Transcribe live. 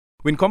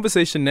We're in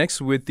conversation next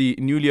with the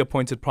newly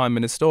appointed Prime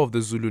Minister of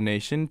the Zulu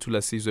Nation,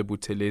 Thulasizwe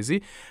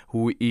Buthelezi,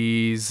 who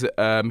is,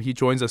 he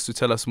joins us to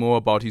tell us more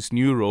about his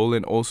new role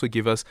and also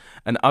give us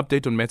an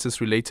update on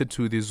matters related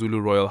to the Zulu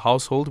royal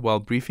household. While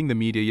briefing the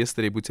media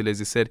yesterday,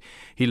 Buthelezi said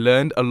he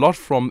learned a lot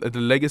from the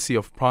legacy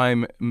of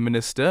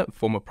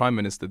former Prime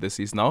Minister,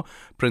 this is now,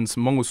 Prince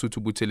Mangosuthu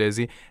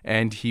Buthelezi,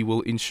 and he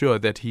will ensure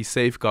that he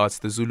safeguards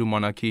the Zulu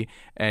monarchy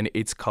and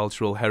its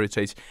cultural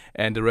heritage.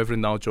 And the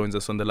Reverend now joins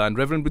us on the line.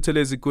 Reverend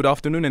Buthelezi, good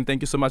afternoon, and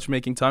thank you so much for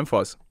making time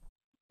for us.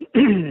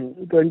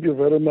 Thank you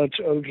very much,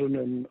 Aldrin,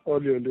 and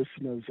all your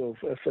listeners of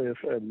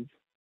SAFM.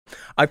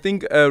 I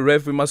think,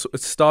 Rev, we must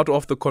start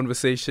off the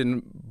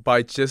conversation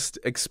by just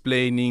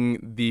explaining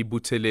the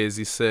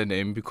Buthelezi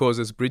surname, because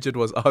as Bridget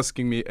was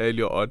asking me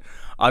earlier on,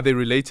 are they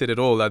related at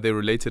all? And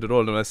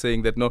I was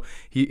saying that no,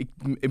 he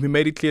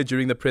made it clear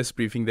during the press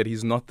briefing that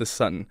he's not the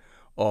son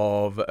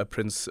of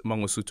Prince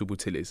Mangosuthu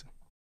Buthelezi.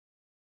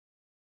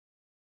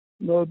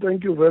 No,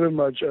 thank you very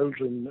much,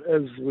 Aldrin.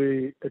 As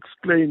we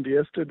explained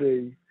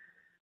yesterday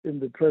in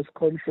the press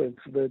conference,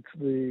 that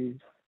the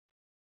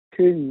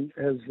King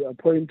has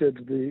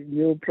appointed the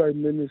new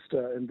Prime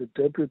Minister and the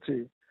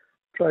Deputy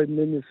Prime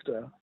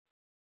Minister,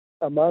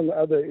 among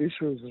other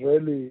issues,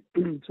 really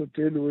to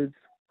deal with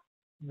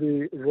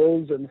the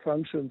roles and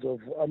functions of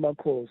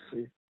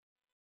AmaKhosi.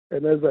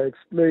 And as I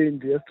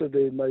explained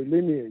yesterday, my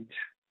lineage,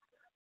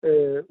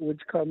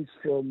 which comes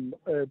from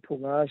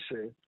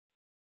Pungashe,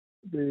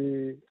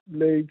 the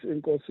late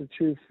Nkosi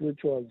chief, which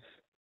was,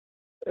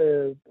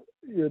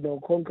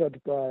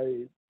 conquered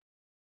by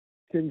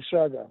King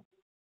Shaka.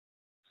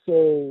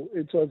 So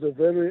it was a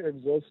very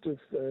exhaustive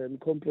and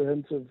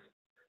comprehensive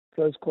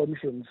press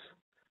conference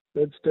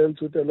that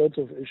dealt with a lot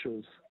of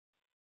issues.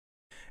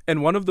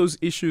 And one of those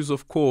issues,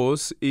 of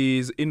course,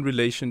 is in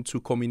relation to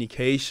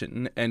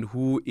communication and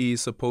who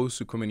is supposed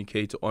to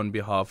communicate on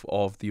behalf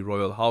of the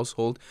royal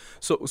household.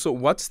 So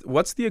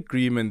what's the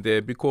agreement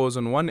there? Because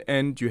on one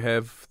end you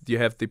have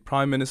the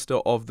Prime Minister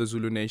of the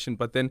Zulu Nation,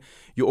 but then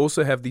you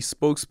also have the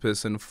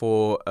spokesperson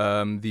for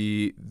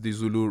the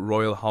Zulu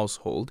royal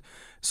household.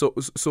 So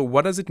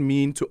what does it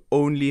mean to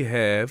only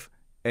have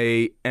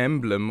a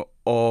emblem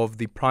of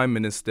the Prime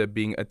Minister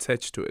being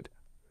attached to it,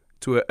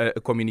 to a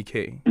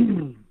communique?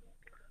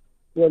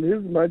 Well,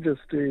 His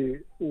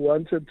Majesty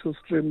wanted to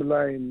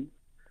streamline,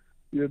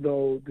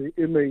 the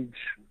image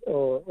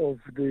of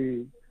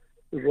the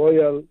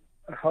royal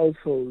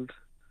household,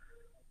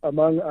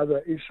 among other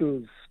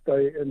issues,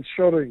 by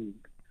ensuring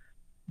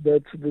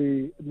that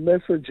the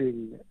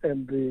messaging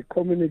and the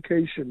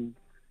communication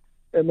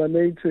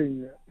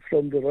emanating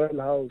from the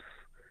royal house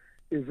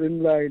is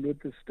in line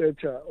with the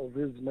stature of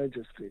His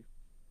Majesty.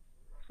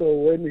 So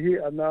when he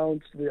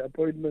announced the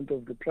appointment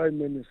of the Prime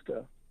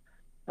Minister,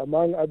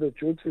 among other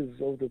duties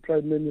of the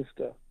Prime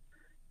Minister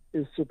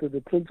is to be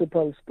the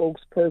principal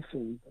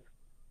spokesperson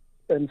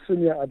and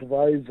senior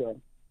advisor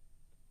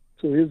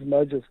to His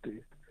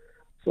Majesty,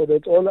 so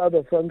that all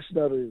other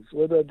functionaries,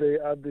 whether they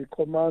are the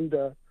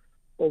commander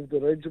of the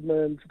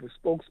regiment, the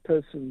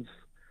spokespersons,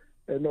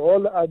 and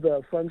all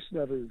other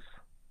functionaries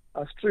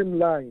are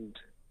streamlined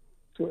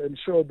to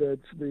ensure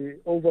that the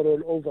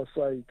overall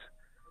oversight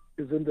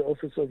is in the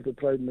office of the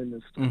Prime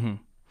Minister. Mm-hmm.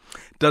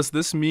 Does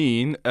this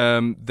mean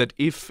that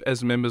if,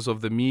 as members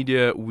of the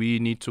media, we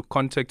need to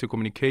contact a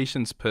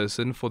communications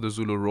person for the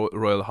Zulu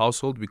royal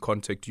household, we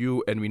contact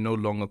you and we no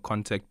longer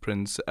contact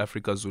Prince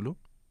Africa Zulu?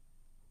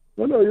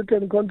 No, you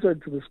can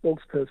contact the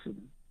spokesperson.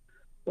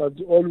 But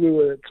all we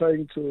were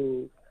trying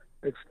to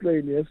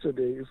explain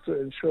yesterday is to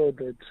ensure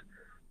that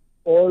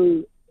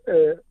all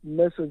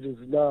messages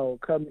now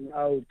coming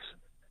out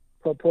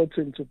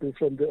purporting to be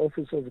from the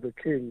office of the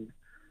King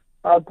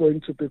are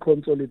going to be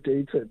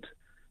consolidated,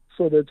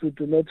 so that we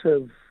do not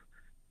have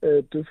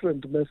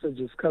different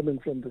messages coming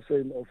from the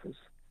same office.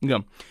 Yeah.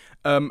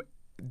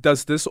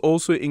 Does this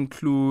also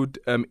include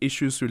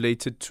issues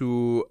related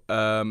to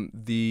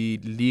the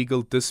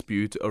legal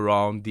dispute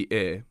around the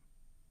heir?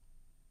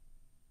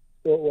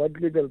 So what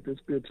legal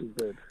dispute is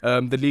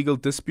that? The legal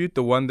dispute,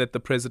 the one that the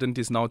president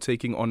is now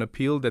taking on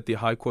appeal, that the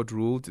High Court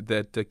ruled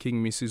that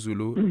King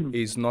Misizulu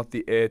is not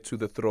the heir to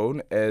the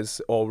throne,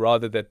 or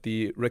rather that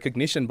the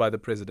recognition by the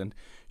president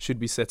should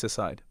be set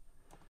aside.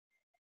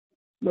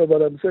 No,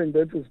 but I'm saying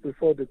that is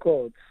before the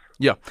courts.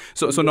 Yeah.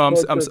 So no,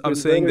 I'm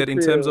saying that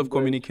in terms of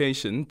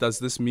communication, does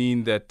this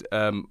mean that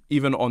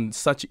even on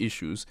such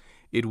issues,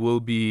 it will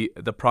be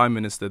the Prime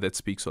Minister that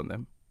speaks on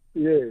them?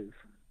 Yes.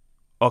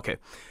 Okay.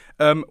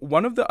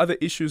 One of the other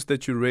issues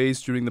that you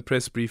raised during the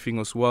press briefing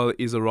as well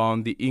is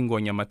around the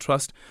Ingonyama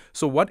Trust.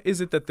 So what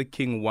is it that the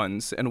King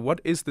wants, and what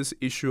is this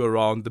issue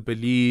around the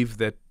belief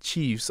that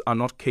chiefs are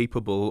not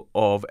capable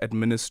of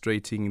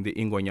administrating the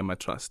Ingonyama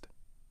Trust?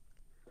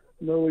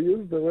 No, we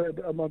use the word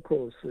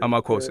AmaKhosi.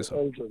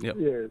 AmaKhosi, yeah.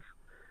 Yes.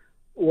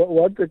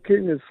 What the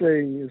King is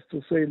saying is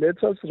to say,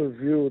 let us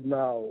review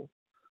now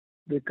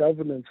the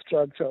governance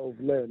structure of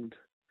land.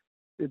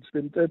 It's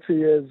been 30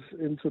 years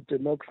into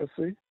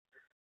democracy,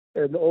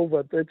 and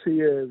over 30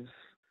 years,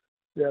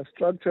 there are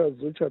structures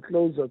which are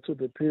closer to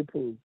the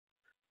people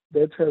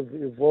that have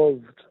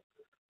evolved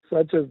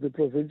such as the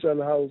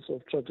Provincial House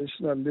of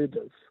Traditional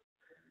Leaders.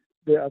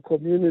 There are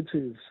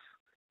communities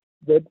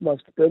that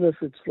must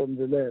benefit from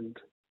the land.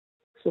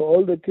 So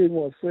all the king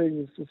was saying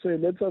is to say,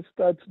 let us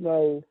start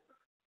now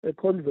a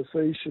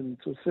conversation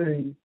to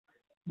say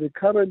the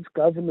current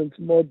governance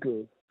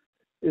model,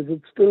 is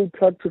it still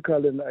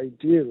practical and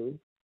ideal,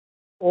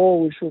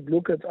 or we should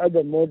look at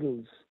other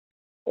models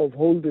of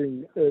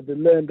holding the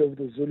land of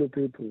the Zulu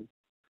people.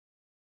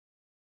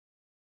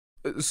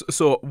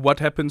 So what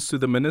happens to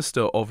the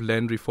Minister of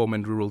Land Reform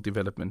and Rural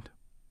Development?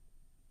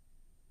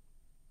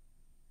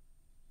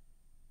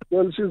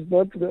 Well, she's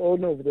not the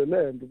owner of the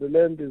land. The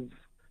land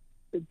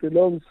it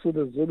belongs to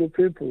the Zulu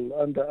people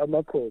under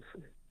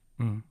AmaKhosi.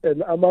 And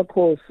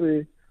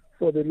AmaKhosi,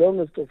 for the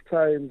longest of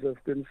times,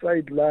 have been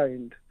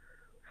sidelined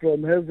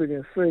from having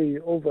a say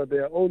over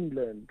their own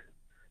land.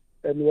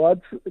 And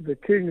what the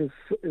king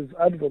is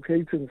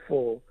advocating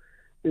for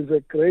is a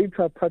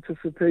greater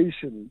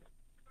participation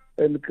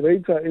and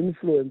greater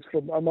influence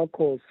from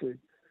AmaKhosi,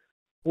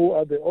 who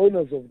are the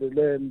owners of the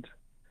land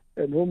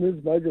and whom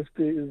His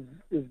Majesty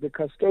is the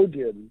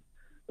custodian,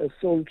 a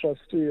sole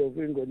trustee of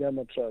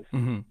Ingonyama Trust.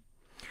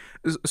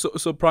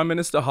 So, Prime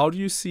Minister, how do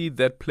you see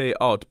that play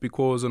out?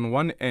 Because on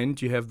one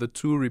end, you have the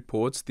two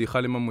reports, the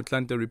Kgalema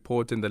Motlanthe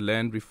report and the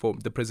land reform,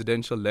 the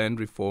presidential land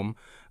reform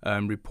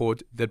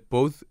report, that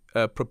both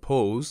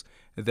propose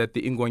that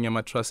the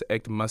Ingonyama Trust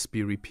Act must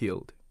be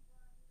repealed.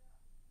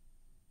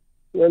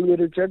 Well, we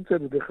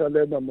rejected the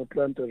Kgalema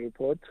Motlanthe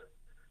report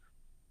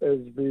as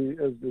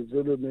the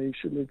Zulu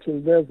nation. It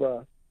will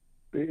never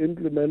be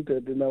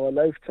implemented in our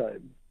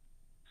lifetime.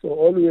 So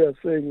all we are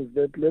saying is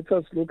that let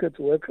us look at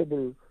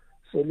workable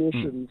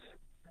solutions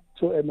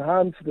to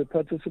enhance the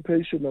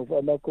participation of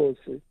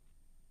AmaKhosi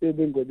in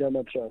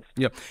Ingonyama Trust.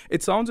 Yeah,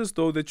 it sounds as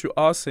though that you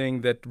are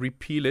saying that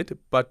repeal it,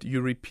 but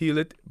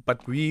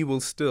we will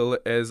still,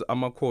 as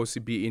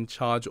AmaKhosi, be in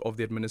charge of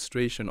the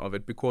administration of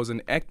it, because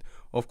an act,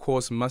 of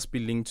course, must be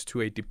linked to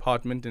a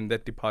department, and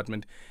that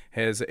department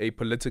has a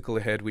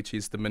political head, which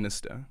is the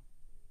minister.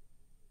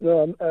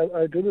 No,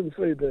 I didn't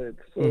say that.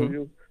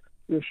 So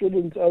you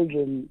shouldn't,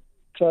 Aldrin,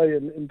 try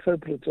and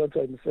interpret what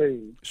I'm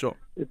saying. Sure.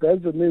 It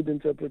doesn't need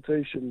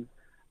interpretation.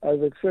 I've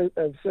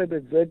said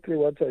exactly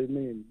what I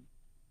mean.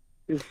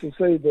 Is to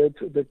say that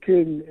the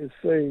king is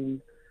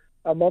saying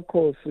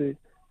AmaKhosi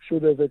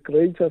should have a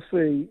greater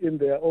say in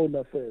their own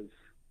affairs.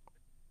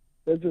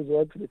 That is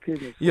what the king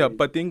is saying. Yeah,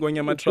 but the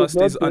Ingonyama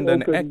Trust is under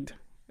an act.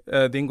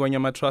 The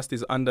Ingonyama Trust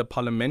is under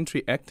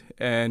Parliamentary Act,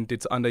 and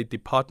it's under a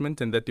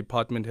department, and that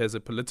department has a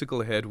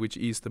political head, which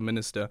is the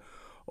Minister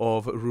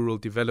of Rural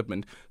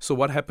Development. So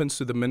what happens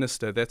to the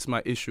minister? That's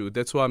my issue.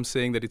 That's why I'm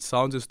saying that it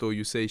sounds as though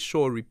you say,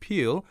 sure,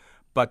 repeal,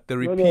 but the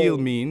repeal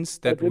means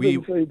that I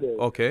didn't say that.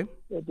 Okay.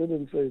 I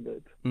didn't say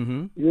that.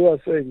 You are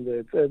saying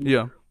that.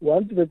 And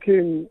once the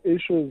king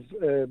issues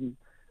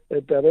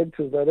a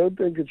directive, I don't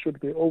think it should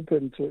be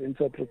open to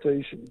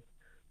interpretation,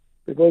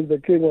 because the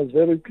king was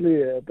very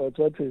clear about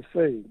what he's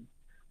saying.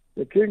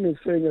 The king is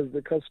saying, as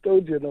the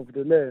custodian of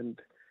the land,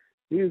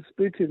 he is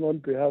speaking on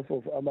behalf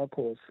of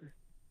AmaKhosi.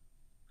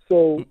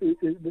 So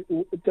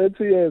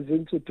 30 years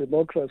into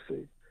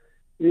democracy,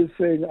 he's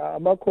saying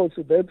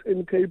AmaKhosi, that's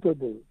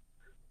incapable,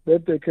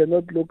 that they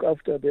cannot look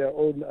after their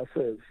own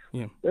affairs.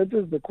 Yeah. That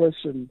is the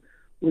question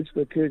which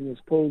the king is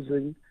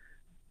posing,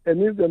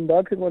 and he's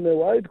embarking on a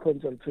wide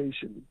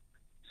consultation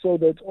so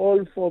that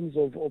all forms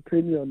of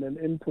opinion and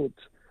input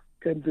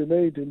can be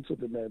made into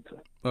the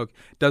matter. Okay.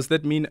 Does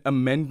that mean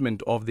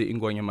amendment of the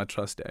Ingonyama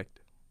Trust Act?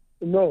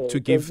 No. To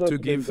give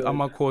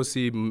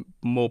AmaKhosi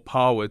more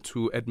power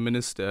to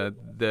administer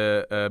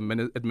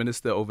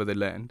over the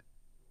land?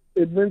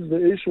 It means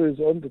the issue is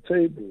on the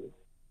table,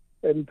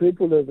 and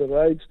people have the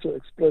right to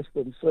express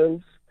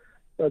themselves.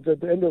 But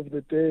at the end of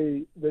the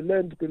day, the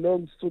land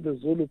belongs to the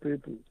Zulu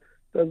people.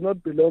 It does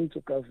not belong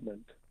to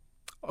government.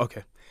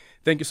 Okay.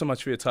 Thank you so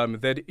much for your time.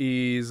 That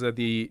is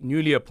the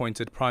newly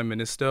appointed Prime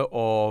Minister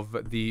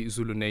of the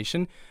Zulu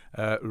Nation,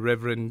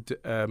 Reverend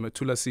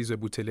Thulasizwe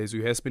Buthelezi,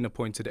 who has been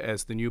appointed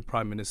as the new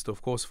Prime Minister,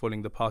 of course,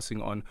 following the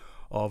passing on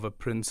of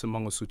Prince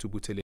Mangosuthu Buthelezi.